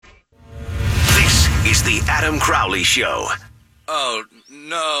is the Adam Crowley Show. Oh,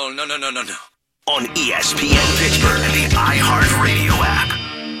 no. On ESPN Pittsburgh and the iHeartRadio app.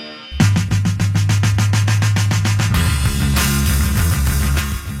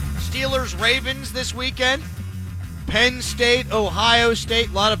 Steelers-Ravens this weekend. Penn State, Ohio State.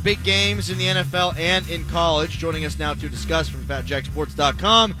 A lot of big games in the NFL and in college. Joining us now to discuss from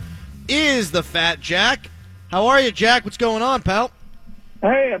FatJackSports.com is the Fat Jack. How are you, Jack? What's going on, pal?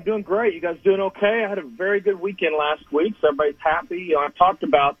 Hey, I'm doing great. You guys doing okay? I had a very good weekend last week, so everybody's happy. You know, I talked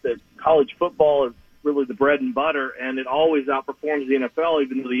about that college football is really the bread and butter, and it always outperforms the NFL,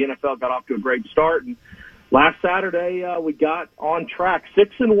 even though the NFL got off to a great start. And last Saturday, we got on track,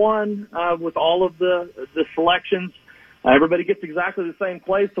 6-1 with all of the selections. Everybody gets exactly the same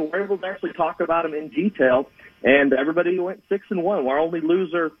place, so we're able to actually talk about them in detail. And everybody went 6-1. Our only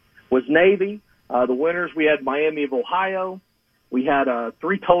loser was Navy. The winners, we had Miami of Ohio. We had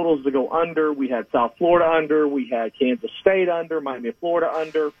 3 totals to go under. We had South Florida under. We had Kansas State under. Miami of Florida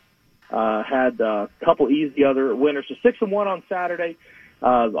under. Had a couple easy other winners. So 6-1 on Saturday.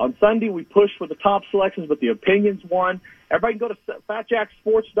 On Sunday, we pushed with the top selections, but the opinions won. Everybody can go to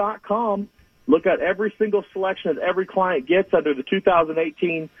FatJackSports.com. Look at every single selection that every client gets under the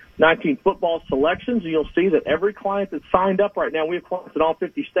 2018-19 football selections, and you'll see that every client that's signed up right now, we have clients in all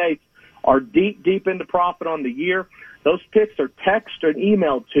 50 states, are deep into profit on the year. Those picks are texted and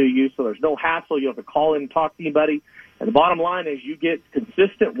emailed to you, so there's no hassle. You don't have to call in and talk to anybody. And the bottom line is you get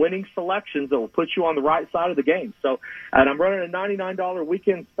consistent winning selections that will put you on the right side of the game. So, and I'm running a $99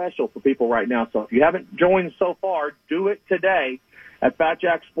 weekend special for people right now. So if you haven't joined so far, do it today at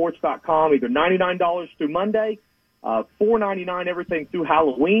FatJackSports.com, either $99 through Monday, $4.99 everything through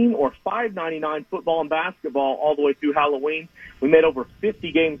Halloween, or $5.99 football and basketball all the way through Halloween. We made over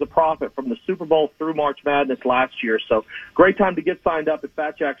 50 games of profit from the Super Bowl through March Madness last year. So great time to get signed up at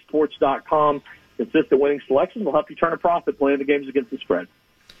FatJackSports.com. Consistent winning selections will help you turn a profit playing the games against the spread.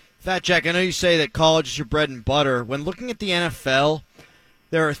 Fat Jack, I know you say that college is your bread and butter. When looking at the NFL,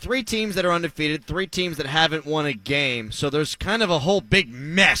 there are 3 teams that are undefeated, 3 teams that haven't won a game. So there's kind of a whole big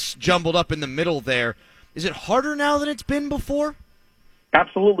mess jumbled up in the middle there. Is it harder now than it's been before?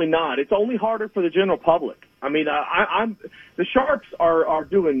 Absolutely not. It's only harder for the general public. I mean, the Sharps are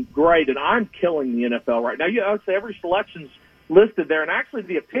doing great, and I'm killing the NFL right now. I would say every selection's listed there, and actually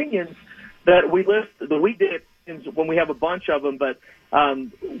the opinions that we list, the weekday opinions when we have a bunch of them, but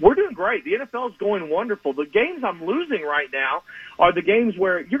we're doing great. The NFL is going wonderful. The games I'm losing right now are the games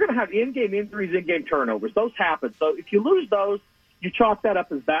where you're going to have in-game injuries, in-game turnovers. Those happen. So if you lose those, you chalk that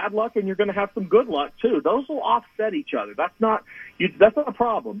up as bad luck, and you're going to have some good luck too. Those will offset each other. That's not a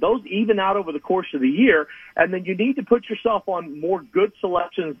problem. Those even out over the course of the year, and then you need to put yourself on more good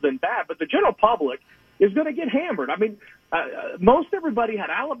selections than bad. But the general public is going to get hammered. I mean, most everybody had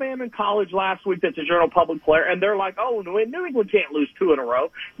Alabama in college last week that's a general public player, and they're like, oh, New England can't lose 2 in a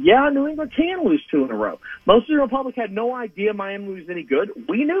row. Yeah, New England can lose 2 in a row. Most of the general public had no idea Miami was any good.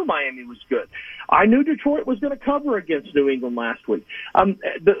 We knew Miami was good. I knew Detroit was going to cover against New England last week.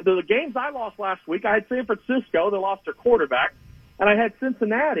 The games I lost last week, I had San Francisco. They lost their quarterback, and I had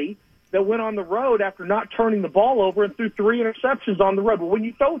Cincinnati that went on the road after not turning the ball over and threw 3 interceptions on the road. But when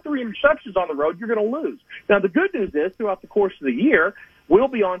you throw 3 interceptions on the road, you're going to lose. Now, the good news is throughout the course of the year, we'll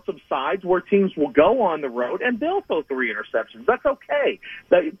be on some sides where teams will go on the road and they'll throw 3 interceptions. That's okay.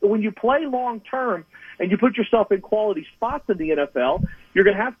 When you play long-term and you put yourself in quality spots in the NFL, you're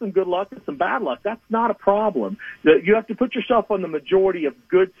going to have some good luck and some bad luck. That's not a problem. You have to put yourself on the majority of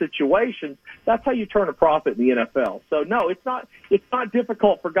good situations. That's how you turn a profit in the NFL. So, no, it's not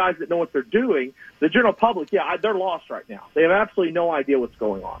difficult for guys that know what they're doing. The general public, yeah, they're lost right now. They have absolutely no idea what's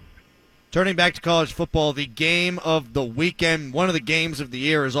going on. Turning back to college football, the game of the weekend, one of the games of the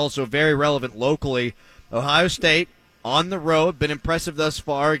year, is also very relevant locally. Ohio State on the road, been impressive thus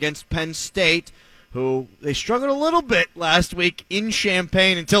far against Penn State, who they struggled a little bit last week in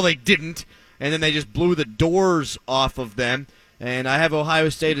Champaign until they didn't, and then they just blew the doors off of them. And I have Ohio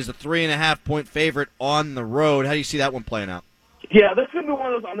State as a 3.5-point favorite on the road. How do you see that one playing out? Yeah, this is going to be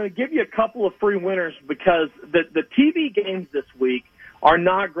one of those. I'm going to give you a couple of free winners because the TV games this week are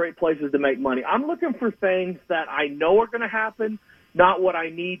not great places to make money. I'm looking for things that I know are going to happen, not what I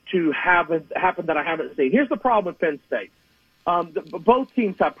need to have happen that I haven't seen. Here's the problem with Penn State. Both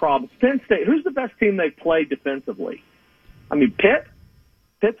teams have problems. Penn State, who's the best team they've played defensively? I mean, Pitt?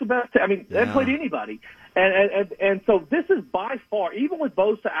 Pitt's the best. I mean, they haven't played anybody. And so this is by far, even with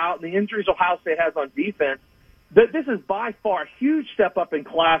Bosa out and the injuries Ohio State has on defense, this is by far a huge step up in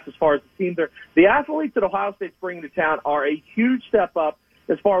class as far as the team. The athletes that Ohio State's bringing to town are a huge step up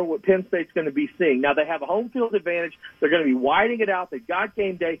as far as what Penn State's going to be seeing. Now, they have a home field advantage. They're going to be widening it out. They've got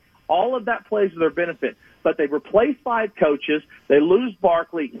game day. All of that plays to their benefit. But they've replaced 5 coaches. They lose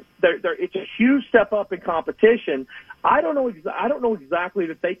Barkley. It's a huge step up in competition. I don't know exactly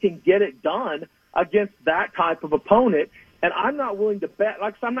that they can get it done against that type of opponent. And I'm not willing to bet.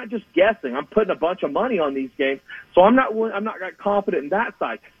 Like I said, I'm not just guessing. I'm putting a bunch of money on these games. So I'm not confident in that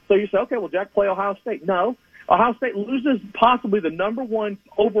side. So you say, okay, well, Jack, play Ohio State. No. Ohio State loses possibly the number 1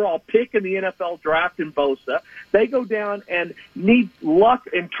 overall pick in the NFL draft in Bosa. They go down and need luck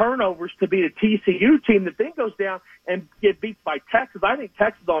and turnovers to beat a TCU team that then goes down and get beat by Texas. I think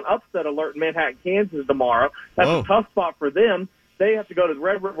Texas is on upset alert in Manhattan, Kansas tomorrow. That's a tough spot for them. They have to go to the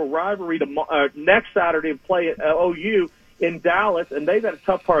Red River Rivalry next Saturday and play at OU in Dallas, and they've got a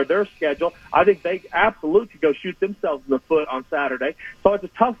tough part of their schedule. I think they absolutely could go shoot themselves in the foot on Saturday. So it's a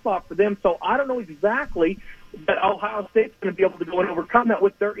tough spot for them. So I don't know exactly that Ohio State's going to be able to go and overcome that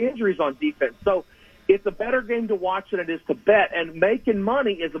with their injuries on defense. So it's a better game to watch than it is to bet, and making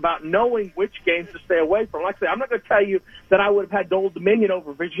money is about knowing which games to stay away from. Like I say, I'm not going to tell you that I would have had Old Dominion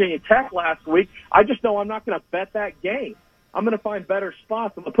over Virginia Tech last week. I just know I'm not going to bet that game. I'm going to find better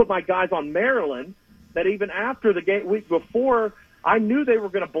spots. I'm going to put my guys on Maryland, that even after the game week before, I knew they were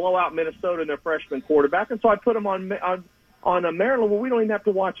going to blow out Minnesota and their freshman quarterback, and so I put them on Maryland. Well, we don't even have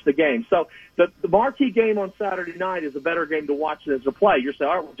to watch the game. So the marquee game on Saturday night is a better game to watch than to play. You're saying,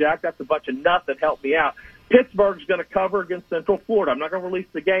 all right, well, Jack, that's a bunch of nothing. Help me out. Pittsburgh's going to cover against Central Florida. I'm not going to release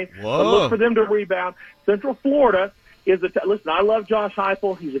the game, but look for them to rebound. Central Florida is listen, I love Josh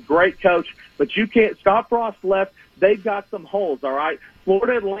Heupel. He's a great coach, but you can't. Scott Frost left. They've got some holes, all right?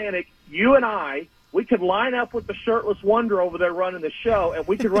 Florida Atlantic, you and I, we could line up with the shirtless wonder over there running the show, and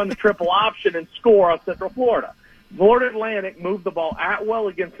we could run the triple option and score on Central Florida. Florida Atlantic moved the ball at will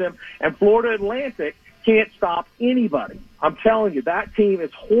against them, and Florida Atlantic can't stop anybody. I'm telling you, that team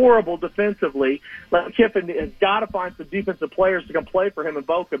is horrible defensively. Lane Kiffin has got to find some defensive players to come play for him in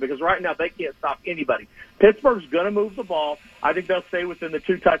Boca, because right now they can't stop anybody. Pittsburgh's going to move the ball. I think they'll stay within the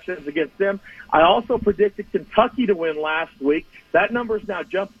 2 touchdowns against them. I also predicted Kentucky to win last week. That number's now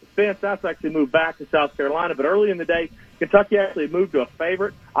jumped the fence. That's actually moved back to South Carolina, but early in the day, Kentucky actually moved to a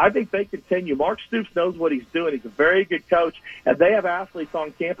favorite. I think they continue. Mark Stoops knows what he's doing. He's a very good coach, and they have athletes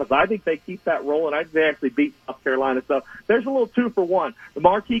on campus. I think they keep that rolling. I think they actually beat South Carolina. So there's a little 2-for-1. The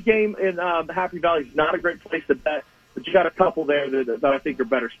marquee game in Happy Valley is not a great place to bet, but you got a couple there that I think are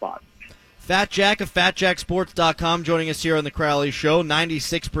better spots. Fat Jack of FatJackSports.com joining us here on the Crowley Show.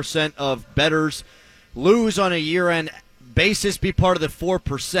 96% of bettors lose on a year-end basis, be part of the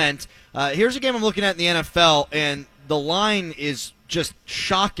 4%. Here's a game I'm looking at in the NFL, and the line is just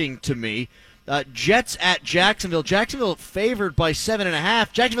shocking to me. Jets at Jacksonville. Jacksonville favored by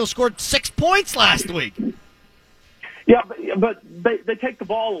 7.5. Jacksonville scored 6 points last week. Yeah, but they take the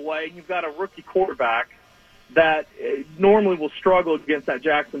ball away, and you've got a rookie quarterback that normally will struggle against that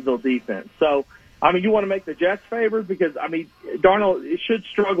Jacksonville defense. So, I mean, you want to make the Jets favored because, I mean, Darnold should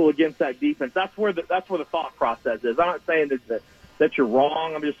struggle against that defense. That's where the thought process is. I'm not saying that you're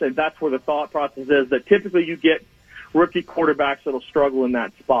wrong. I'm just saying that's where the thought process is, that typically you get rookie quarterbacks that'll struggle in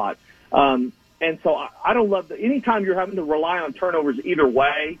that spot. And so I don't love anytime you're having to rely on turnovers either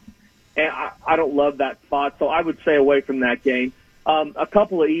way, and I don't love that spot. So I would stay away from that game. A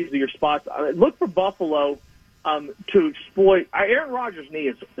couple of easier spots. Look for Buffalo to exploit. Aaron Rodgers' knee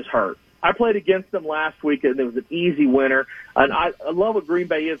is hurt. I played against them last week, and it was an easy winner. And I love what Green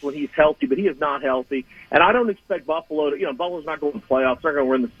Bay is when he's healthy, but he is not healthy. And I don't expect Buffalo to, Buffalo's not going to the playoffs. They're going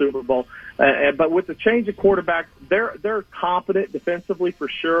to win the Super Bowl. But with the change of quarterback, they're competent defensively for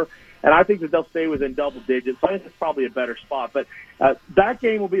sure. And I think that they'll stay within double digits. So I think it's probably a better spot. But that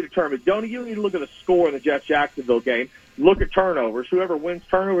game will be determined. You don't need to look at the score in the Jets-Jacksonville game. Look at turnovers. Whoever wins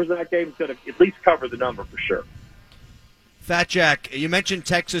turnovers in that game is going to at least cover the number for sure. Fat Jack, you mentioned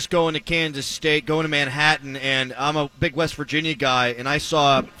Texas going to Kansas State, going to Manhattan, and I'm a big West Virginia guy, and I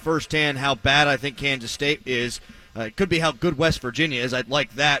saw firsthand how bad I think Kansas State is. It could be how good West Virginia is. I'd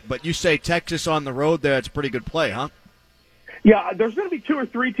like that. But you say Texas on the road there, it's a pretty good play, huh? Yeah, there's going to be 2 or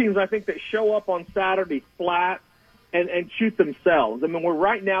 3 teams, I think, that show up on Saturday flat and shoot themselves. I mean,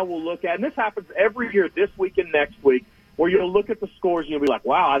 right now we'll look at, and this happens every year, this week and next week, where you'll look at the scores and you'll be like,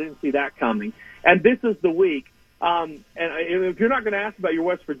 wow, I didn't see that coming. And this is the week. And if you're not going to ask about your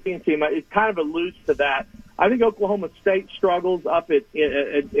West Virginia team, it kind of alludes to that. I think Oklahoma State struggles up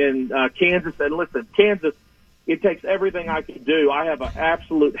in Kansas. And listen, Kansas, it takes everything I can do. I have an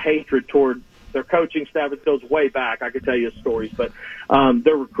absolute hatred toward their coaching staff. It goes way back. I could tell you stories, but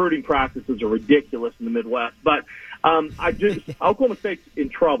their recruiting practices are ridiculous in the Midwest. But Oklahoma State's in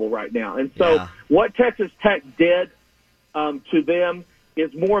trouble right now. And so what Texas Tech did to them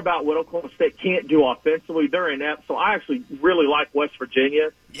is more about what Oklahoma State can't do offensively. They're inept, so I actually really like West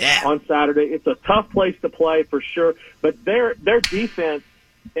Virginia on Saturday. It's a tough place to play for sure, but their defense,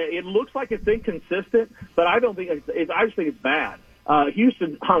 it looks like it's inconsistent, but I don't think I just think it's bad.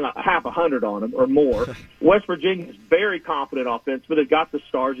 Houston hung a half 100 on them or more. West Virginia is very confident offense, but they've got the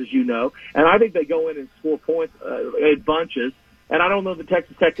stars, as you know, and I think they go in and score points in bunches. And I don't know that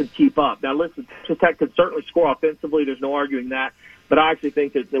Texas Tech can keep up. Now, listen, Texas Tech can certainly score offensively. There's no arguing that. But I actually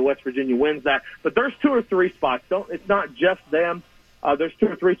think that West Virginia wins that. But there's 2 or 3 spots. It's not just them. There's 2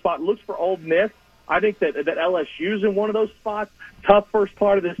 or 3 spots. Look for Ole Miss. I think that LSU's in one of those spots. Tough first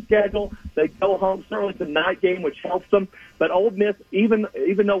part of the schedule. They go home. Certainly it's a night game, which helps them. But Ole Miss, even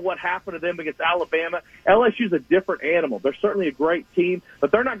though what happened to them against Alabama, LSU's a different animal. They're certainly a great team,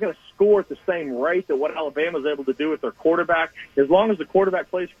 but they're not going to score at the same rate that what Alabama's able to do with their quarterback. As long as the quarterback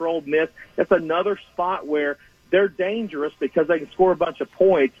plays for Ole Miss, that's another spot where they're dangerous because they can score a bunch of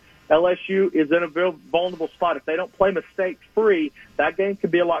points. LSU is in a very vulnerable spot. If they don't play mistake-free, that game can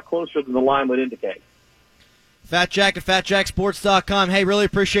be a lot closer than the line would indicate. Fat Jack at FatJackSports.com. Hey, really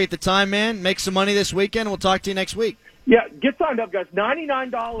appreciate the time, man. Make some money this weekend. We'll talk to you next week. Yeah, get signed up, guys.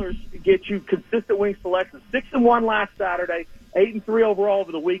 $99 gets you consistent wing selection. 6-1 last Saturday, 8-3 overall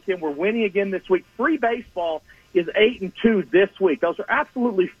over the weekend. We're winning again this week. Free baseball is 8-2 this week. Those are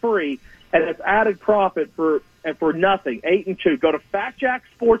absolutely free, and it's added profit for nothing. 8-2. Go to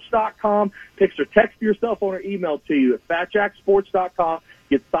FatJackSports.com. Text your cell phone or email to you at FatJackSports.com.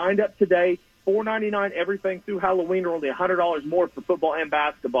 Get signed up today. $4.99 everything through Halloween, or only $100 more for football and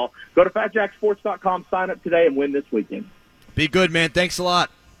basketball. Go to FatJackSports.com, sign up today, and win this weekend. Be good, man. Thanks a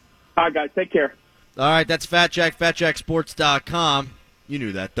lot. All right, guys. Take care. All right, that's Fat Jack, FatJackSports.com. You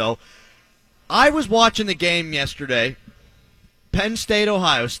knew that, though. I was watching the game yesterday, Penn State,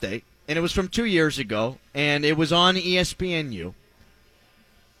 Ohio State, and it was from 2 years ago, and it was on ESPNU.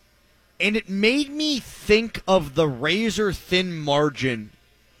 And it made me think of the razor-thin margin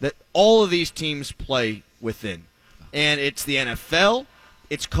that all of these teams play within. And it's the NFL,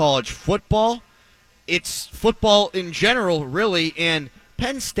 it's college football, it's football in general, really, and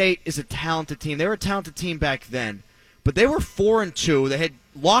Penn State is a talented team. They were a talented team back then, but they were 4-2. They had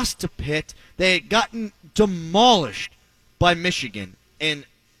lost to Pitt. They had gotten demolished by Michigan. And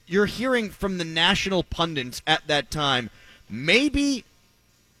you're hearing from the national pundits at that time, maybe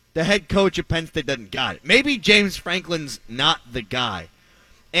the head coach of Penn State doesn't got it. Maybe James Franklin's not the guy.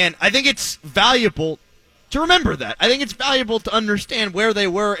 And I think it's valuable to remember that. I think it's valuable to understand where they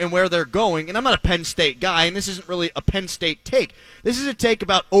were and where they're going. And I'm not a Penn State guy, and this isn't really a Penn State take. This is a take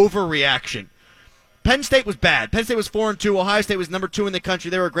about overreaction. Penn State was bad. Penn State was 4-2. Ohio State was number 2 in the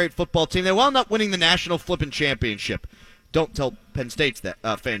country. They were a great football team. They wound up winning the national flipping championship. Don't tell Penn State's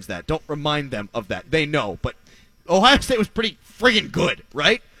fans that. Don't remind them of that. They know. But Ohio State was pretty friggin' good,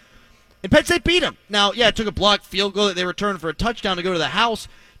 right? And Penn State beat them. Now, yeah, it took a blocked field goal that they returned for a touchdown to go to the house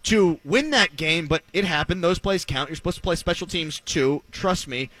to win that game, but it happened. Those plays count. You're supposed to play special teams, too. Trust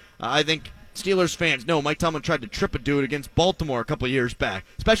me. I think Steelers fans know Mike Tomlin tried to trip a dude against Baltimore a couple years back.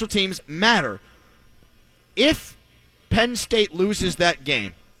 Special teams matter. If Penn State loses that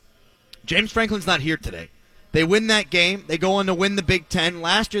game, James Franklin's not here today. They win that game. They go on to win the Big Ten.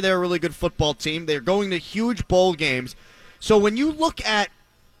 Last year, they were a really good football team. They're going to huge bowl games. So when you look at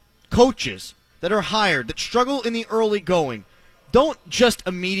coaches that are hired that struggle in the early going, don't just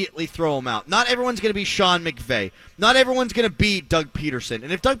immediately throw them out. Not everyone's going to be Sean McVay. Not everyone's going to be Doug Peterson.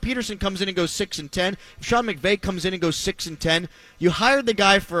 And if Doug Peterson comes in and goes 6-10, if Sean McVay comes in and goes 6-10, you hired the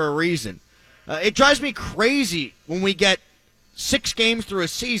guy for a reason. It drives me crazy when we get 6 games through a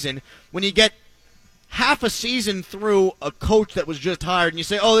season, when you get half a season through a coach that was just hired, and you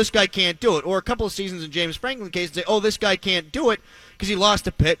say, oh, this guy can't do it. Or a couple of seasons in James Franklin's case, and say, oh, this guy can't do it because he lost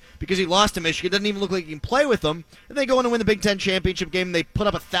to Pitt, because he lost to Michigan. It doesn't even look like he can play with them. And they go in and win the Big Ten championship game, and they put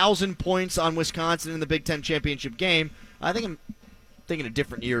up 1,000 points on Wisconsin in the Big Ten championship game. I think I'm thinking of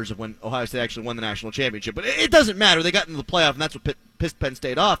different years of when Ohio State actually won the national championship. But it doesn't matter. They got into the playoff, and that's what pissed Penn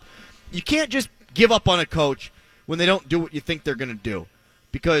State off. You can't just give up on a coach when they don't do what you think they're going to do,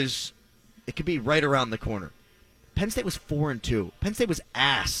 because it could be right around the corner. Penn State was 4-2. Penn State was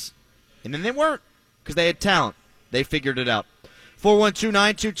ass. And then they weren't, because they had talent. They figured it out.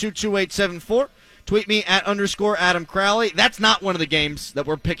 412-922-2874. Tweet me at _Adam Crowley. That's not one of the games that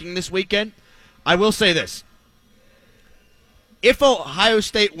we're picking this weekend. I will say this. If Ohio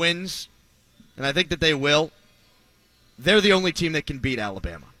State wins, and I think that they will, they're the only team that can beat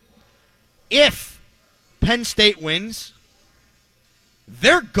Alabama. If Penn State wins,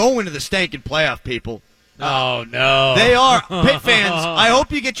 they're going to the stankin' playoff, people. Oh, no. They are. Pitt fans, I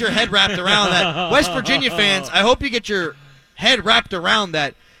hope you get your head wrapped around that. West Virginia fans, I hope you get your head wrapped around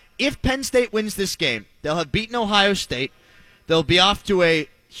that if Penn State wins this game, they'll have beaten Ohio State. They'll be off to a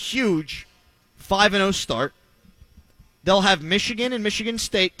huge 5-0 start. They'll have Michigan and Michigan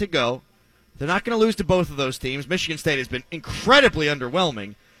State to go. They're not going to lose to both of those teams. Michigan State has been incredibly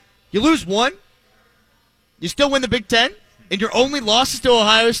underwhelming. You lose one, you still win the Big Ten, and your only loss is to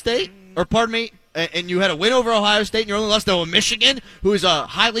Ohio State, or pardon me, and you had a win over Ohio State, and your only loss to a Michigan, who is a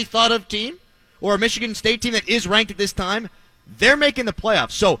highly thought-of team, or a Michigan State team that is ranked at this time. They're making the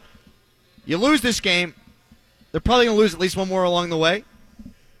playoffs. So you lose this game, they're probably going to lose at least one more along the way.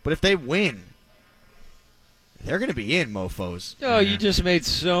 But if they win, they're going to be in, mofos. Oh, you just made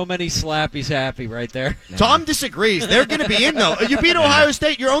so many slappies happy right there. Tom disagrees. They're going to be in, though. You beat Ohio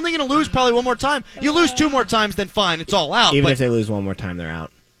State, you're only going to lose probably one more time. You lose two more times, then fine, it's all out. Even if they lose one more time, they're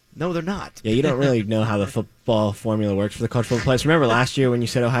out. No, they're not. Yeah, you don't really know how the football formula works for the college football players. Remember last year when you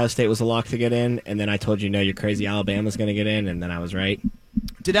said Ohio State was a lock to get in, and then I told you, no, you're crazy, Alabama's going to get in, and then I was right?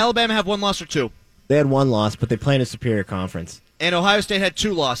 Did Alabama have one loss or two? They had one loss, but they play in a superior conference. And Ohio State had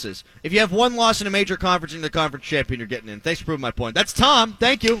two losses. If you have one loss in a major conference and the conference champion, you're getting in. Thanks for proving my point. That's Tom.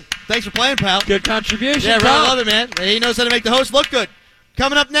 Thank you. Thanks for playing, pal. Good contribution. Yeah, Tom. really love it, man. He knows how to make the host look good.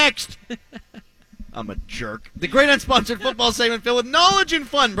 Coming up next. I'm a jerk. The great unsponsored football segment filled with knowledge and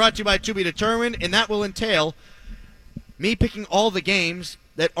fun, brought to you by To Be Determined, and that will entail me picking all the games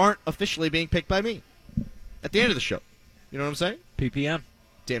that aren't officially being picked by me at the end of the show. You know what I'm saying? PPM.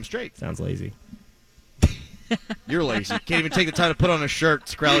 Damn straight. Sounds lazy. You're lazy. Can't even take the time to put on a shirt.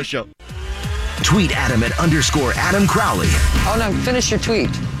 It's Crowley Show. Tweet Adam at _Adam Crowley. Oh, no, finish your tweet.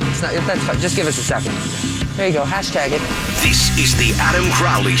 That's fine. Just give us a second. There you go. Hashtag it. This is the Adam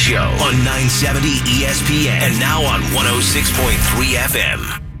Crowley Show on 970 ESPN and now on 106.3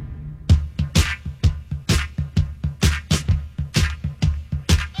 FM.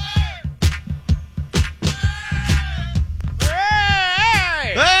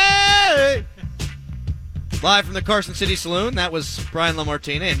 Hey! Live from the Carson City Saloon, that was Brian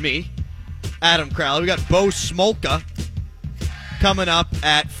LaMartina and me, Adam Crowley. We got Bo Smolka coming up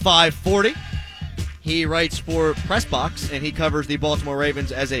at 5:40. He writes for PressBox, and he covers the Baltimore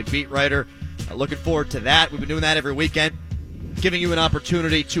Ravens as a beat writer. Looking forward to that. We've been doing that every weekend, giving you an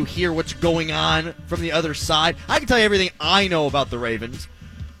opportunity to hear what's going on from the other side. I can tell you everything I know about the Ravens,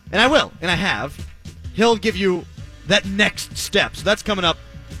 and I will, and I have. He'll give you that next step. So that's coming up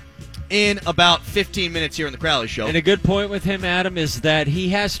in about 15 minutes here on the Crowley Show. And a good point with him, Adam, is that he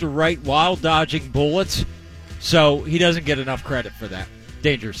has to write while dodging bullets, so he doesn't get enough credit for that.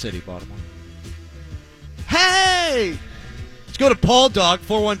 Danger City, Baltimore. Hey! Let's go to Paul Dog,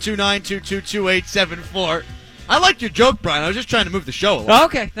 412-922-2874. I liked your joke, Brian. I was just trying to move the show along. Oh,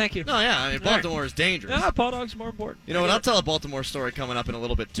 okay, thank you. No, yeah, I mean, Baltimore is dangerous. Ah, Paul Dog's more important. You know what? I'll tell a Baltimore story coming up in a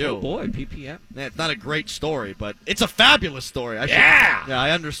little bit, too. Oh, boy, PPM. Yeah, it's not a great story, but it's a fabulous story. Yeah,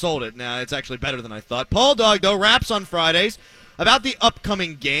 I undersold it. Now it's actually better than I thought. Paul Dog, though, raps on Fridays about the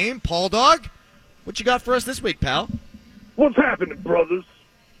upcoming game. Paul Dog, what you got for us this week, pal? What's happening, brothers?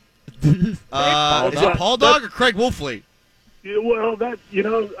 Is it Paul Dog or Craig Wolfley? Yeah, well, I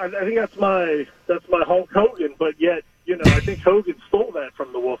think that's my Hulk Hogan, but yet, I think Hogan stole that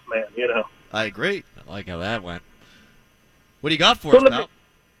from the Wolfman, I agree. I like how that went. What do you got for us, pal?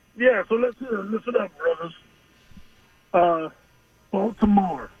 So listen up, brothers.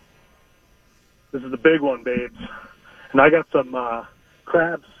 Baltimore. This is the big one, babes. And I got some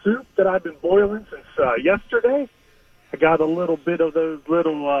crab soup that I've been boiling since yesterday. I got a little bit of those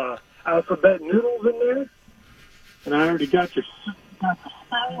little alphabet noodles in there. And I already got the spoons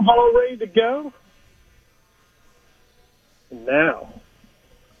all ready to go. And now,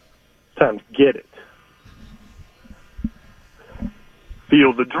 it's time to get it.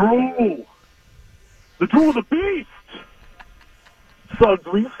 Feel the drool. The drool of the beast. Suggs,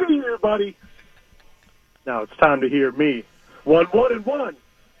 we see you, buddy. Now it's time to hear me. 1, 1, and 1.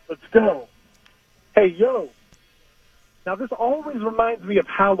 Let's go. Hey, yo. Now this always reminds me of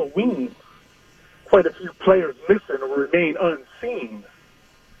Halloween. Quite a few players missing or remain unseen.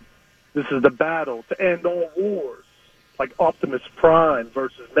 This is the battle to end all wars, like Optimus Prime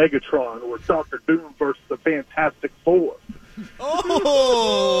versus Megatron or Dr. Doom versus the Fantastic Four.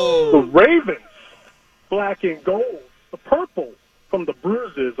 Oh! The Ravens, black and gold, the purple from the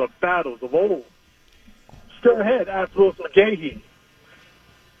bruises of battles of old. Still ahead, asked Willis McGahee.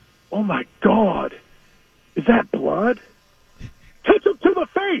 Oh my God, is that blood? Catch him to the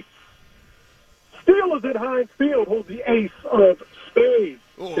face! Steelers at Heinz Field hold the ace of spades.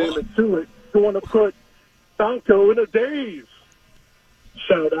 Damn to it. Going to put Falco in a daze.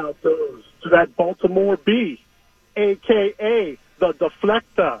 Shout out those to that Baltimore B, a.k.a. the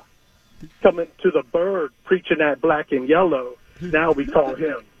Deflector, coming to the bird, preaching that black and yellow. Now we call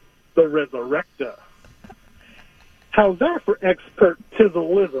him the Resurrector. How's that for expert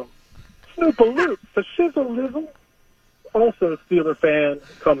tizzleism? Snoop-a-loop for shizzleism. Also, Steeler fan,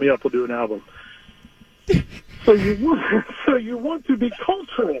 call me up, we'll do an album. So you want to be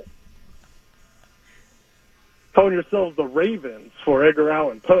cultural. Calling yourselves the Ravens for Edgar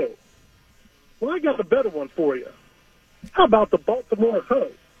Allan Poe. Well, I got a better one for you. How about the Baltimore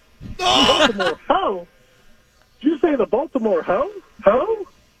Hoe? Baltimore Hoe? Did you say the Baltimore Hoe? Hoe?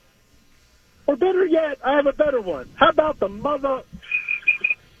 Or better yet, I have a better one. How about the mother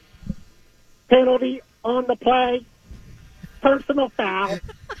penalty on the play? Personal foul.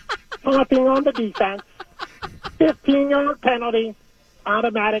 Taunting on the defense. 15-yard penalty.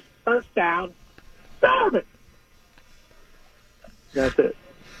 Automatic first down. Damn it. That's it.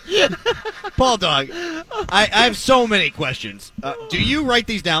 Paul Dog, I have so many questions. Do you write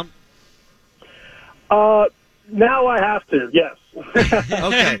these down? Now I have to, yes.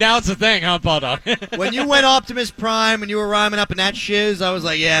 Okay. Now it's a thing, huh, Paul Dog? When you went Optimus Prime and you were rhyming up in that shiz, I was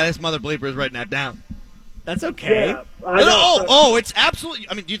like, yeah, this mother bleeper is writing that down. That's okay. Yeah, I know. Oh, it's absolutely.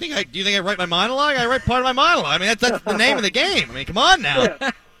 I mean, do you think I write my monologue? I write part of my monologue. I mean, that's the name of the game. I mean, come on now.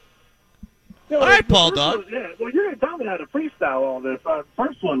 Yeah. You know, All right, the Paul first Dog. one- yeah, well, you're going to tell me how to freestyle all this.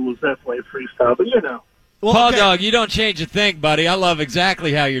 First one was definitely a freestyle, but you know. Well, Paul okay, Dog, you don't change a thing, buddy. I love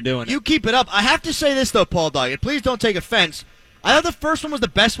exactly how you're doing it. you keep it up. I have to say this though, Paul Dog, and please don't take offense. I thought the first one was the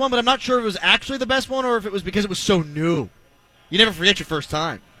best one, but I'm not sure if it was actually the best one or if it was because it was so new. You never forget your first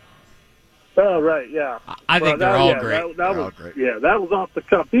time. Oh, right, yeah. I think they're all great. That They're was, all great. Yeah, that was off the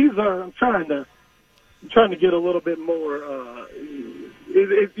cuff. These are. I'm trying to get a little bit more.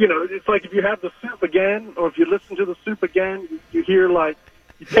 You know, it's like if you have the soup again, or if you listen to the soup again, you hear like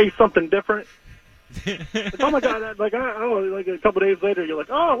you taste something different. Like, oh my God! Like like a couple days later, you're like,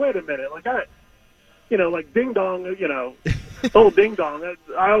 oh wait a minute, like like Ding Dong, old Ding Dong.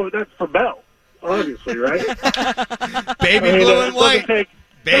 That's for Bell, obviously, right? Baby blue and white.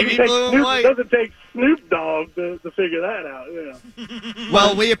 Baby blue and white. It doesn't take Snoop Dogg to figure that out. Yeah.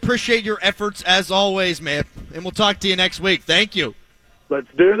 Well, we appreciate your efforts as always, man, and we'll talk to you next week. Thank you. Let's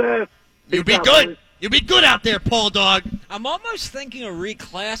do this. You be Peace out, good. boys. You be good out there, Paul Dog. I'm almost thinking of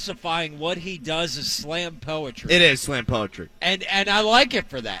reclassifying what he does as slam poetry. It is slam poetry. And I like it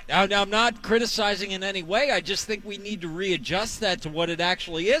for that. I'm not criticizing in any way. I just think we need to readjust that to what it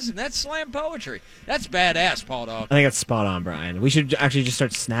actually is, and that's slam poetry. That's badass, Paul Dog. I think that's spot on, Brian. We should actually just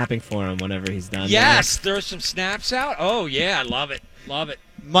start snapping for him whenever he's done. Yes, throw some snaps out. Oh, yeah, I love it. Love it.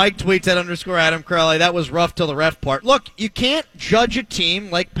 Mike tweets at _Adam Crowley. That was rough till the ref part. Look, you can't judge a team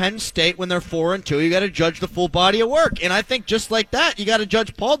like Penn State when they're 4-2. You got to judge the full body of work, and I think just like that, you got to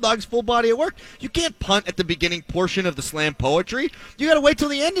judge Paul Dog's full body of work. You can't punt at the beginning portion of the slam poetry. You got to wait till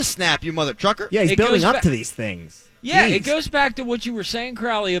the end to snap, you mother trucker. Yeah, he's It building goes up back- to these things. Yeah, Jeez. it goes back to what you were saying,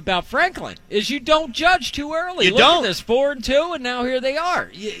 Crowley, about Franklin, is you don't judge too early. You Look don't. at this, 4-2, and now here they are.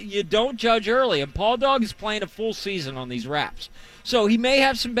 You don't judge early, and Paul Dog is playing a full season on these Raps. So he may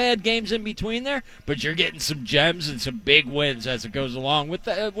have some bad games in between there, but you're getting some gems and some big wins as it goes along, with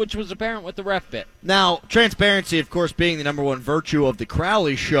which was apparent with the ref bit. Now, transparency, of course, being the number one virtue of the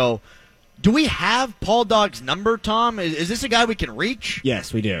Crowley Show. Do we have Paul Dog's number, Tom? Is this a guy we can reach?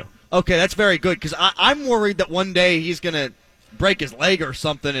 Yes, we do. Okay, that's very good, because I'm worried that one day he's going to break his leg or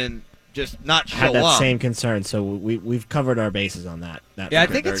something and just not show Had that up. same concern, so we've covered our bases on that. Yeah, I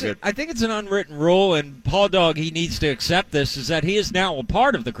front. think very it's good. I think it's an unwritten rule, and Paul Dog, he needs to accept this, is that he is now a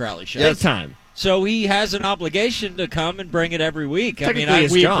part of the Crowley Show. Big time. So he has an obligation to come and bring it every week. I mean, Technically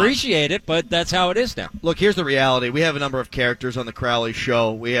his we job. appreciate it, but that's how it is now. Look, here's the reality. We have a number of characters on the Crowley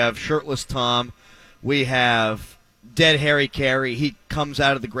Show. We have Shirtless Tom. We have Dead Harry Carey. He comes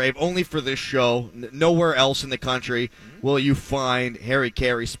out of the grave only for this show. Nowhere else in the country will you find Harry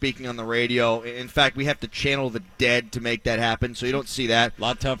Carey speaking on the radio. In fact, we have to channel the dead to make that happen, so you don't see that. A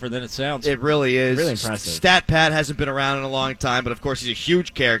lot tougher than it sounds. It really is. Really impressive. Stat Pat hasn't been around in a long time, but of course he's a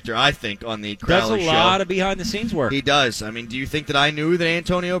huge character, I think, on the Does Crowley a Show. lot of behind-the-scenes work. He does. I mean, do you think that I knew that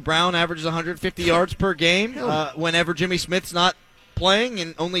Antonio Brown averages 150 yards per game whenever Jimmy Smith's not playing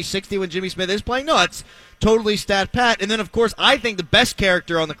and only 60 when Jimmy Smith is playing? No, it's totally Stat Pat. And then, of course, I think the best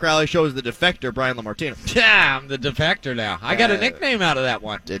character on the Crowley Show is the defector, Brian Lamartino. Yeah, I'm the defector now. I got a nickname out of that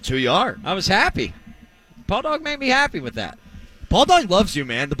one. It's who you are. I was happy. Paul Dog made me happy with that. Paul Dog loves you,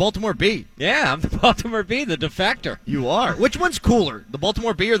 man. The Baltimore Bee. Yeah, I'm the Baltimore Bee, the defector. You are. Which one's cooler, the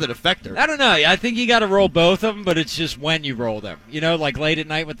Baltimore Bee or the defector? I don't know. I think you got to roll both of them, but it's just when you roll them. You know, like late at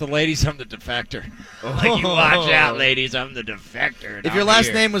night with the ladies, I'm the defector. Like, you watch out, ladies, I'm the defector. and If your I'm last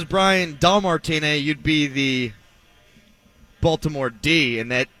here. name was Brian Dalmartine, you'd be the Baltimore D,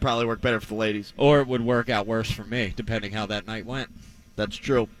 and that probably worked better for the ladies. Or it would work out worse for me, depending how that night went. That's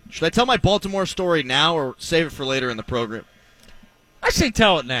true. Should I tell my Baltimore story now or save it for later in the program? I say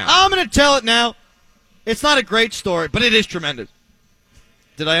tell it now. I'm going to tell it now. It's not a great story, but it is tremendous.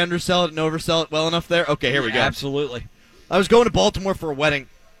 Did I undersell it and oversell it well enough there? Okay, here we go. Absolutely. I was going to Baltimore for a wedding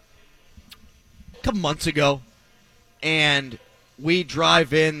a couple months ago, and we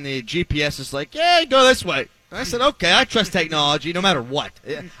drive in. The GPS is like, yeah, go this way. I said, okay, I trust technology no matter what.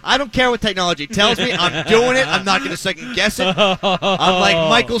 I don't care what technology tells me. I'm doing it. I'm not going to second guess it. I'm like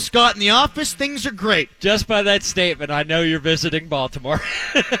Michael Scott in The Office. Things are great. Just by that statement, I know you're visiting Baltimore.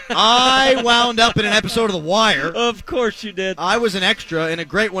 I wound up in an episode of The Wire. Of course you did. I was an extra, and a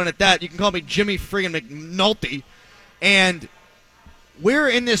great one at that. You can call me Jimmy friggin' McNulty. And we're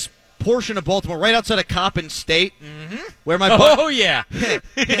in this portion of Baltimore right outside of Coppin State, where my the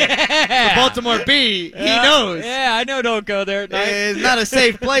Baltimore Bee, he knows. Yeah, I know. Don't go there at night. It's not a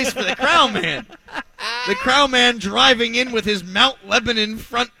safe place for the Crown Man. The Crown Man driving in with his Mount Lebanon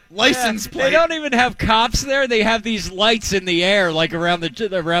front license plate. They don't even have cops there. They have these lights in the air, like around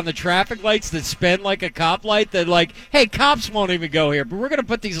the traffic lights that spin like a cop light. That like, hey, cops won't even go here, but we're going to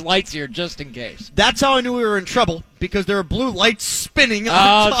put these lights here just in case. That's how I knew we were in trouble, because there are blue lights spinning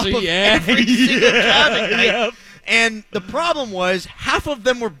on top of every single traffic light. Yep. And the problem was half of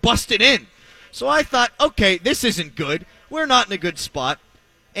them were busted in. So I thought, okay, this isn't good. We're not in a good spot.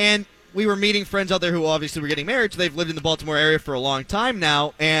 And we were meeting friends out there who obviously were getting married, so they've lived in the Baltimore area for a long time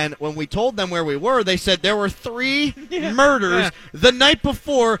now. And when we told them where we were, they said there were 3 murders the night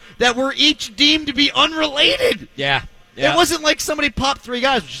before that were each deemed to be unrelated. Yeah. It wasn't like somebody popped 3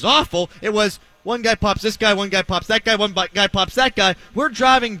 guys, which is awful. It was one guy pops this guy, one guy pops that guy, one guy pops that guy. We're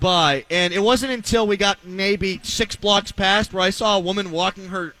driving by, and it wasn't until we got maybe 6 blocks past where I saw a woman walking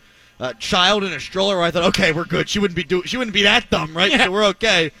her child in a stroller where I thought, okay, we're good. She wouldn't be that dumb, right? So we're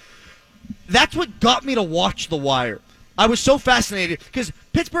okay. That's what got me to watch The Wire. I was so fascinated because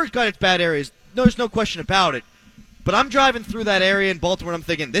Pittsburgh's got its bad areas. There's no question about it. But I'm driving through that area in Baltimore, and I'm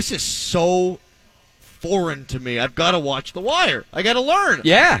thinking, this is so foreign to me. I've got to watch The Wire. I got to learn.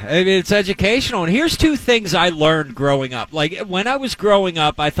 Yeah, I mean, it's educational. And here's 2 things I learned growing up. Like, when I was growing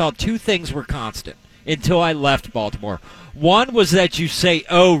up, I thought 2 things were constant until I left Baltimore. One was that you say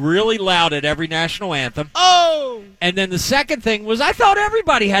 "oh" really loud at every national anthem. Oh! And then the second thing was I thought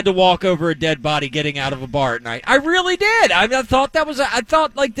everybody had to walk over a dead body getting out of a bar at night. I really did. I thought I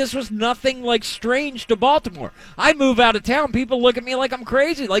thought like this was nothing like strange to Baltimore. I move out of town, people look at me like I'm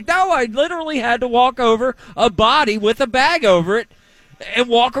crazy. Like, no, I literally had to walk over a body with a bag over it and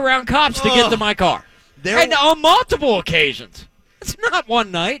walk around cops to get to my car. And on multiple occasions. It's not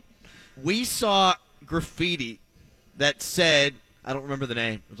one night. We saw graffiti that said, I don't remember the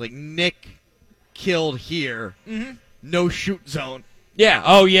name. It was like, Nick killed here. No shoot zone. Yeah.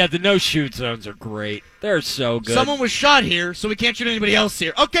 Oh, yeah. The no shoot zones are great. They're so good. Someone was shot here, so we can't shoot anybody else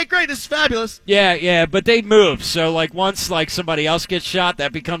here. Okay, great. This is fabulous. Yeah. But they move. So, like, once like somebody else gets shot,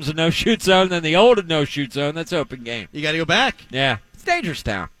 that becomes a no shoot zone. Then the old no shoot zone, that's open game. You got to go back. Yeah. It's dangerous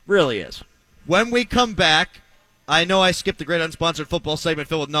town. Really is. When we come back, I know I skipped the great unsponsored football segment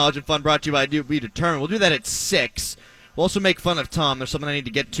filled with knowledge and fun brought to you by Do Be Determined. We'll do that at 6. We'll also make fun of Tom. There's something I need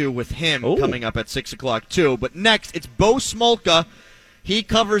to get to with him coming up at 6 o'clock, too. But next, it's Bo Smolka. He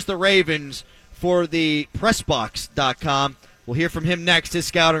covers the Ravens for the PressBox.com. We'll hear from him next, his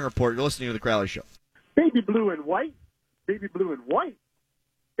scouting report. You're listening to The Crowley Show. Baby blue and white. Baby blue and white.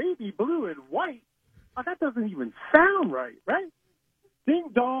 Baby blue and white. Oh, that doesn't even sound right? Ding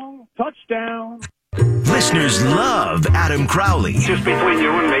dong, touchdown. Listeners love Adam Crowley. Just between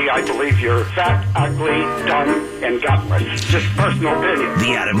you and me, I believe you're fat, ugly, dumb, and gutless. Just personal opinion.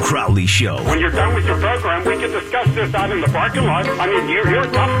 The Adam Crowley Show. When you're done with your program, we can discuss this out in the parking lot. I mean, you're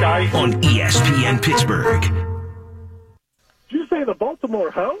a tough guy. On ESPN Pittsburgh. Did you say the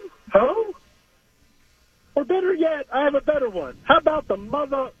Baltimore Ho? Ho? Or better yet, I have a better one. How about the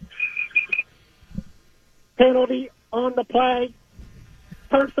mother penalty on the play?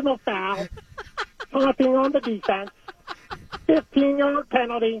 Personal foul. Taunting on the defense. 15-yard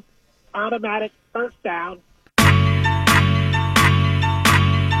penalty. Automatic first down.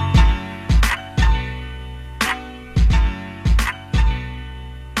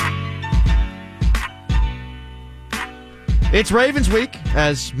 It's Ravens week,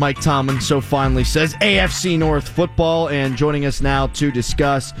 as Mike Tomlin so finely says. AFC North football, and joining us now to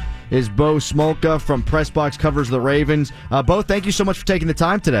discuss is Bo Smolka from PressBox, covers the Ravens. Bo, thank you so much for taking the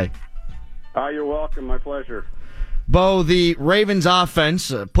time today. You're welcome. My pleasure. Bo, the Ravens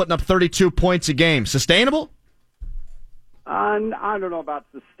offense putting up 32 points a game. Sustainable? I don't know about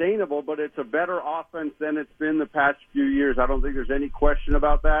sustainable, but it's a better offense than it's been the past few years. I don't think there's any question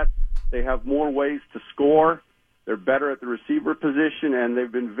about that. They have more ways to score. They're better at the receiver position, and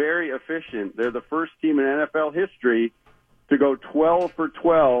they've been very efficient. They're the first team in NFL history to go 12 for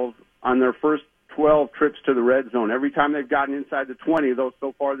 12 on their first 12 trips to the red zone. Every time they've gotten inside the 20, though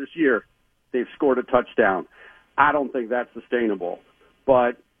so far this year, they've scored a touchdown. I don't think that's sustainable.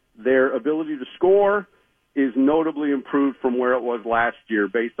 But their ability to score is notably improved from where it was last year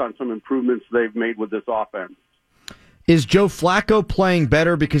based on some improvements they've made with this offense. Is Joe Flacco playing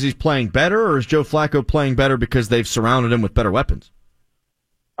better because he's playing better, or is Joe Flacco playing better because they've surrounded him with better weapons?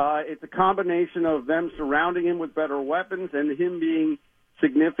 It's a combination of them surrounding him with better weapons and him being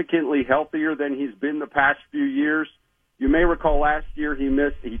significantly healthier than he's been the past few years. You may recall last year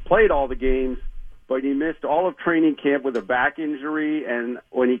he played all the games, but he missed all of training camp with a back injury, and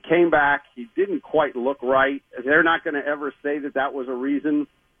when he came back, he didn't quite look right. They're not going to ever say that that was a reason,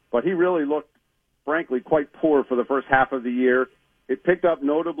 but he really looked, frankly, quite poor for the first half of the year. It picked up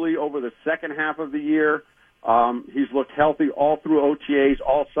notably over the second half of the year. He's looked healthy all through OTAs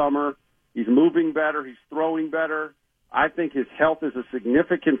all summer. He's moving better. He's throwing better. I think his health is a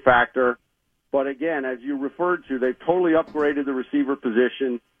significant factor. But again, as you referred to, they've totally upgraded the receiver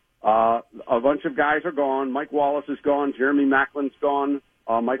position. A bunch of guys are gone. Mike Wallace is gone. Jeremy Macklin's gone.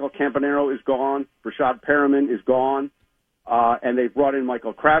 Michael Campanaro is gone. Rashad Perriman is gone. And they've brought in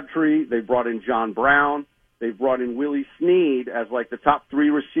Michael Crabtree. They've brought in John Brown. They've brought in Willie Snead as like the top three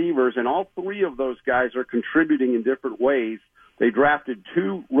receivers, and all three of those guys are contributing in different ways. They drafted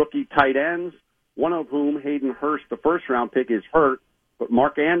 2 rookie tight ends, one of whom, Hayden Hurst, the first-round pick, is hurt, but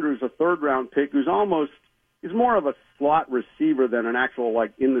Mark Andrews, a third-round pick, who's more of a slot receiver than an actual,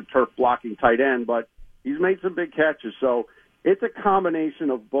 like, in-the-turf blocking tight end, but he's made some big catches. So it's a combination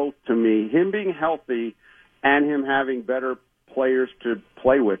of both to me, him being healthy and him having better players to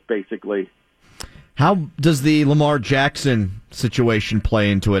play with, basically. How does the Lamar Jackson situation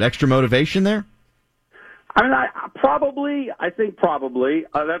play into it? Extra motivation there? I mean, I think probably.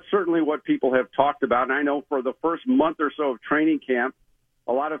 That's certainly what people have talked about. And I know for the first month or so of training camp,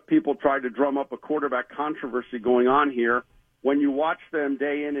 a lot of people tried to drum up a quarterback controversy going on here. When you watch them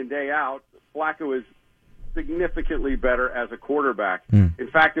day in and day out, Flacco is significantly better as a quarterback. In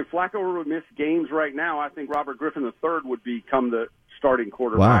fact, if Flacco were to miss games right now, I think Robert Griffin III would become the starting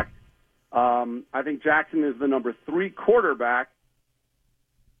quarterback. Wow. I think Jackson is the number 3 quarterback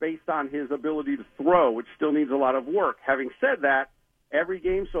based on his ability to throw, which still needs a lot of work. Having said that, every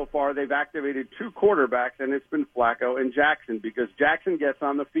game so far they've activated 2 quarterbacks, and it's been Flacco and Jackson because Jackson gets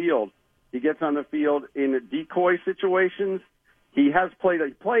on the field. He gets on the field in decoy situations. He played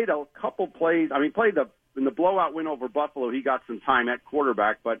a couple plays. I mean, in the blowout win over Buffalo, he got some time at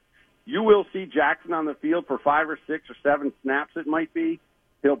quarterback, but you will see Jackson on the field for 5 or 6 or 7 snaps it might be.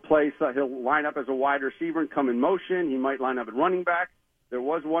 He'll line up as a wide receiver and come in motion. He might line up at running back. There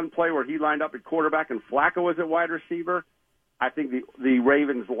was one play where he lined up at quarterback and Flacco was at wide receiver. I think the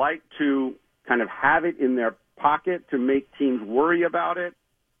Ravens like to kind of have it in their pocket to make teams worry about it.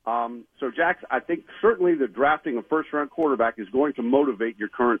 So, Jackson, I think certainly the drafting a first-round quarterback is going to motivate your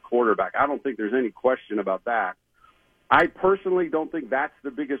current quarterback. I don't think there's any question about that. I personally don't think that's the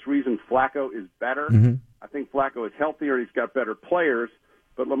biggest reason Flacco is better. Mm-hmm. I think Flacco is healthier and he's got better players.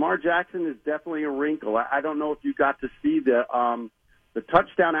 But Lamar Jackson is definitely a wrinkle. I don't know if you got to see the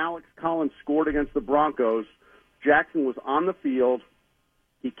touchdown Alex Collins scored against the Broncos. Jackson was on the field.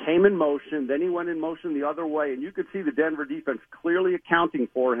 He came in motion. Then he went in motion the other way. And you could see the Denver defense clearly accounting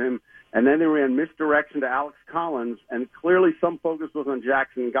for him. And then they ran misdirection to Alex Collins. And clearly some focus was on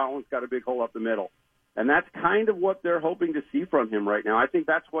Jackson. And Collins got a big hole up the middle. And that's kind of what they're hoping to see from him right now. I think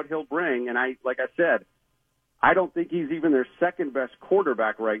that's what he'll bring. And like I said, I don't think he's even their second-best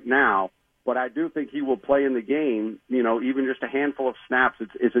quarterback right now, but I do think he will play in the game, even just a handful of snaps.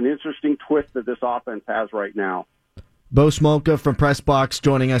 It's an interesting twist that this offense has right now. Bo Smolka from PressBox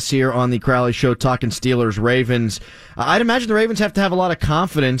joining us here on the Crowley Show talking Steelers-Ravens. I'd imagine the Ravens have to have a lot of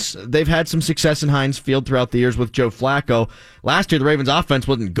confidence. They've had some success in Heinz Field throughout the years with Joe Flacco. Last year, the Ravens' offense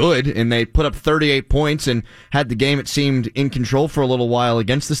wasn't good, and they put up 38 points and had the game, it seemed, in control for a little while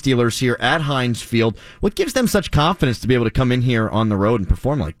against the Steelers here at Heinz Field. What gives them such confidence to be able to come in here on the road and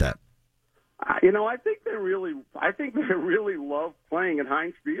perform like that? I think they really love playing at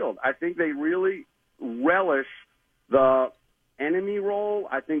Heinz Field. I think they really relish the enemy role.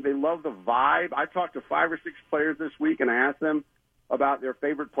 I think they love the vibe. I talked to 5 or 6 players this week, and I asked them about their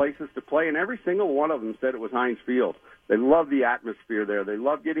favorite places to play, and every single one of them said it was Heinz Field. They love the atmosphere there. They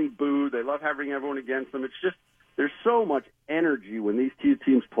love getting booed. They love having everyone against them. It's just there's so much energy when these two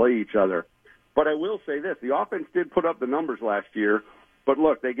teams play each other. But I will say this: the offense did put up the numbers last year. But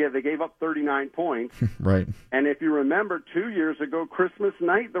look, they gave up 39 points. Right. And if you remember, 2 years ago, Christmas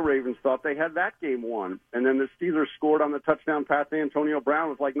night, the Ravens thought they had that game won. And then the Steelers scored on the touchdown pass to Antonio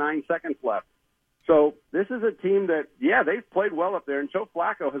Brown with like 9 seconds left. So this is a team that, yeah, they've played well up there. And Joe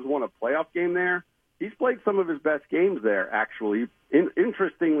Flacco has won a playoff game there. He's played some of his best games there, actually.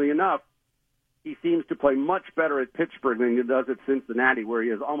 Interestingly enough, he seems to play much better at Pittsburgh than he does at Cincinnati, where he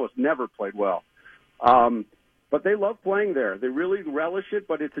has almost never played well. But they love playing there. They really relish it,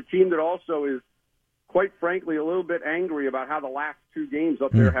 but it's a team that also is, quite frankly, a little bit angry about how the last 2 games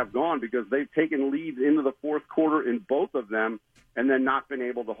up there have gone, because they've taken leads into the fourth quarter in both of them and then not been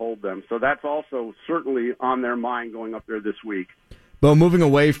able to hold them. So that's also certainly on their mind going up there this week. Bo, moving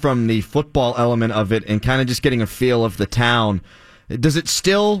away from the football element of it and kind of just getting a feel of the town, does it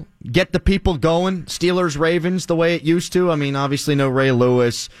still get the people going, Steelers, Ravens, the way it used to? I mean, obviously no Ray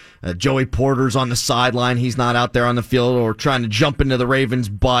Lewis. Joey Porter's on the sideline. He's not out there on the field or trying to jump into the Ravens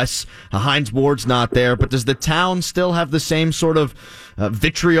bus. Hines Ward's not there. But does the town still have the same sort of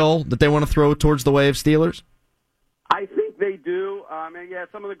vitriol that they want to throw towards the way of Steelers? I think they do. And yeah,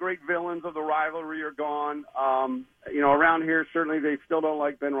 some of the great villains of the rivalry are gone. Around here, certainly they still don't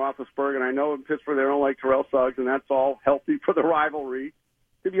like Ben Roethlisberger, and I know in Pittsburgh they don't like Terrell Suggs, and that's all healthy for the rivalry.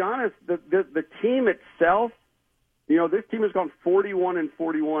 To be honest, the team itself, this team has gone 41-41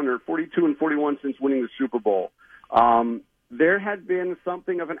 or 42-41 since winning the Super Bowl. There had been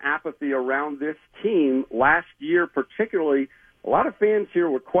something of an apathy around this team last year, particularly. A lot of fans here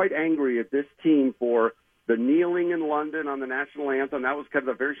were quite angry at this team for the kneeling in London on the national anthem. That was kind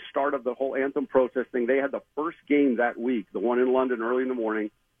of the very start of the whole anthem protesting. They had the first game that week, the one in London early in the morning.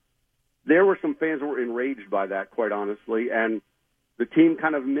 There were some fans who were enraged by that, quite honestly, and the team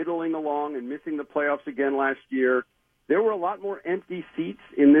kind of middling along and missing the playoffs again last year. There were a lot more empty seats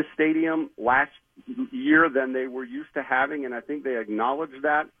in this stadium last year than they were used to having, and I think they acknowledged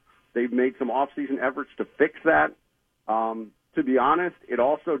that. They've made some off-season efforts to fix that. To be honest, it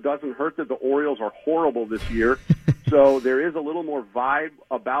also doesn't hurt that the Orioles are horrible this year. So there is a little more vibe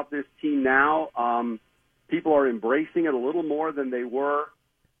about this team now. People are embracing it a little more than they were,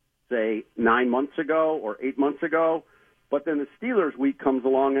 say, 9 months ago or 8 months ago. But then the Steelers week comes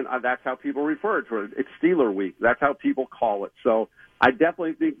along, and that's how people refer to it. It's Steeler week. That's how people call it. So I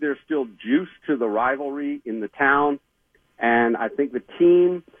definitely think there's still juice to the rivalry in the town, and I think the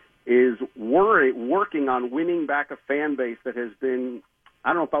team is working on winning back a fan base that has been, I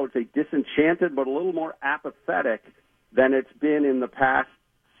don't know if I would say disenchanted, but a little more apathetic than it's been in the past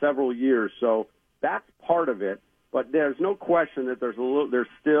several years. So that's part of it. But there's no question that there's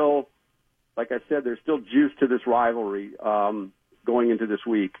still, like I said, there's still juice to this rivalry going into this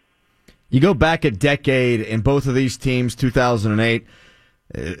week. You go back a decade in both of these teams, 2008.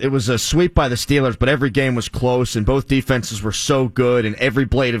 It was a sweep by the Steelers, but every game was close, and both defenses were so good, and every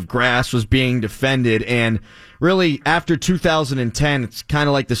blade of grass was being defended. And really, after 2010, it's kind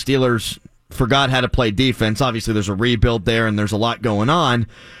of like the Steelers forgot how to play defense. Obviously, there's a rebuild there, and there's a lot going on.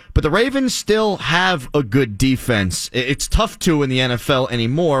 But the Ravens still have a good defense. It's tough to in the NFL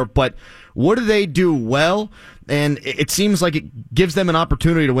anymore, but what do they do well? And it seems like it gives them an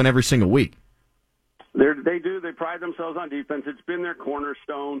opportunity to win every single week. They do. They pride themselves on defense. It's been their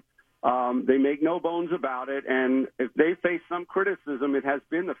cornerstone. They make no bones about it. And if they face some criticism, it has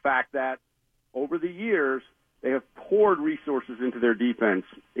been the fact that over the years, they have poured resources into their defense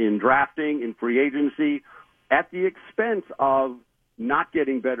in drafting, in free agency, at the expense of not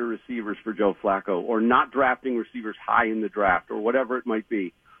getting better receivers for Joe Flacco or not drafting receivers high in the draft or whatever it might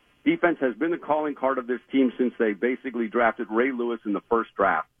be. Defense has been the calling card of this team since they basically drafted Ray Lewis in the first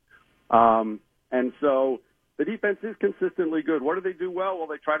draft. And so the defense is consistently good. What do they do well? Well,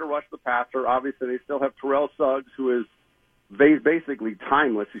 they try to rush the passer. Obviously, they still have Terrell Suggs, who is basically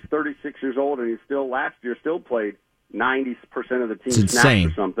timeless. He's 36 years old, and he last year played 90% of the team snaps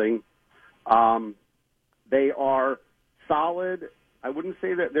or something. They are solid. I wouldn't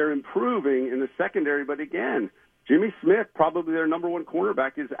say that they're improving in the secondary, but again, Jimmy Smith, probably their number one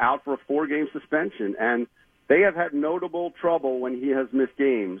cornerback, is out for a 4-game suspension, and they have had notable trouble when he has missed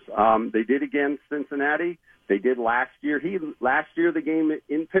games. They did against Cincinnati. They did last year. Last year, the game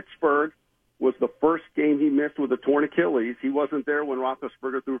in Pittsburgh was the first game he missed with a torn Achilles. He wasn't there when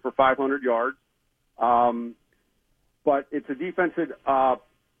Roethlisberger threw for 500 yards. But it's a defense that,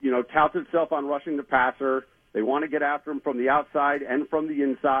 touts itself on rushing the passer. They want to get after him from the outside and from the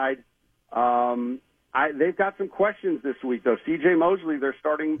inside. They've got some questions this week, though. C.J. Mosley, their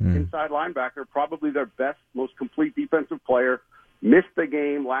starting inside linebacker, probably their best, most complete defensive player, missed the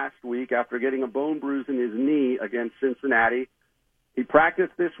game last week after getting a bone bruise in his knee against Cincinnati. He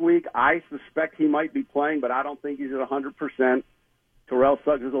practiced this week. I suspect he might be playing, but I don't think he's at 100%. Terrell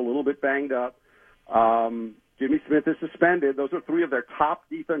Suggs is a little bit banged up. Jimmy Smith is suspended. Those are three of their top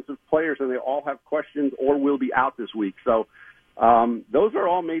defensive players, and they all have questions or will be out this week. So those are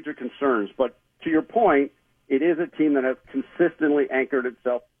all major concerns. But to your point, it is a team that has consistently anchored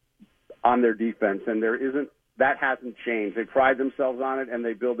itself on their defense, and that hasn't changed. They pride themselves on it, and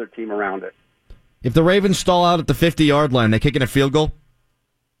they build their team around it. If the Ravens stall out at the 50-yard line, they kicking a field goal?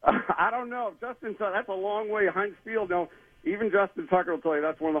 I don't know. Justin, that's a long way. Heinz Field, no. Even Justin Tucker will tell you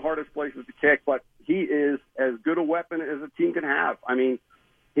that's one of the hardest places to kick, but he is as good a weapon as a team can have. I mean,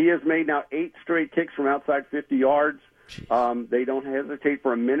 he has made now 8 straight kicks from outside 50 yards. They don't hesitate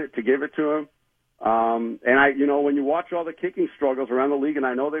for a minute to give it to him. And when you watch all the kicking struggles around the league, and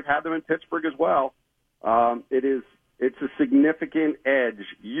I know they've had them in Pittsburgh as well, it's a significant edge.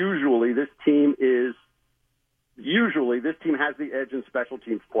 Usually this team has the edge in special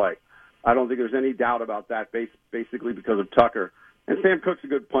teams play. I don't think there's any doubt about that, basically because of Tucker. And Sam Cook's a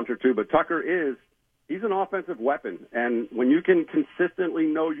good punter, too, but he's an offensive weapon. And when you can consistently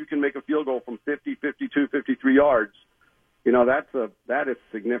know you can make a field goal from 50, 52, 53 yards, that is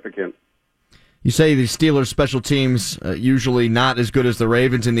significant. You say the Steelers' special teams usually not as good as the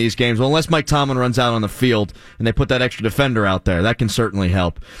Ravens in these games. Well, unless Mike Tomlin runs out on the field and they put that extra defender out there, that can certainly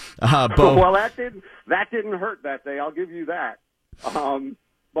help. Bo, well, that didn't hurt that day. I'll give you that.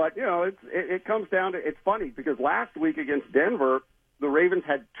 But it comes down to, it's funny because last week against Denver, the Ravens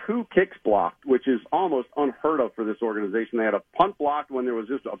had 2 kicks blocked, which is almost unheard of for this organization. They had a punt blocked when there was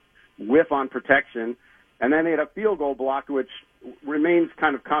just a whiff on protection, and then they had a field goal blocked, which remains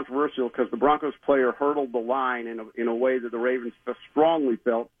kind of controversial because the Broncos player hurdled the line in a way that the Ravens strongly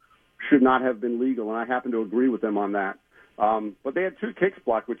felt should not have been legal, and I happen to agree with them on that. But they had 2 kicks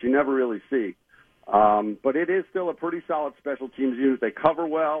blocked, which you never really see. But it is still a pretty solid special teams unit. They cover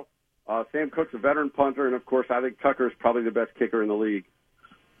well. Sam Cook's a veteran punter, and, of course, I think Tucker is probably the best kicker in the league.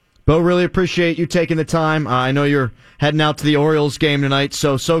 Bo, really appreciate you taking the time. I know you're heading out to the Orioles game tonight,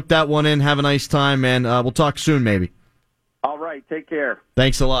 so soak that one in. Have a nice time, and we'll talk soon maybe. All right. Take care.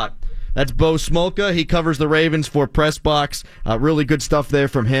 Thanks a lot. That's Bo Smolka. He covers the Ravens for PressBox. Really good stuff there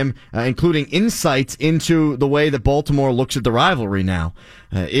from him, including insights into the way that Baltimore looks at the rivalry now.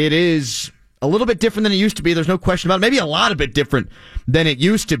 It is a little bit different than it used to be. There's no question about it. Maybe a lot of bit different than it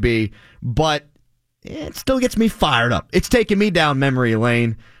used to be, but it still gets me fired up. It's taking me down memory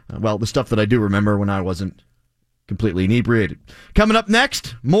lane. Well, the stuff that I do remember when I wasn't completely inebriated. Coming up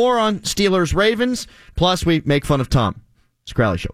next, more on Steelers-Ravens, plus we make fun of Tom. It's Crowley Show.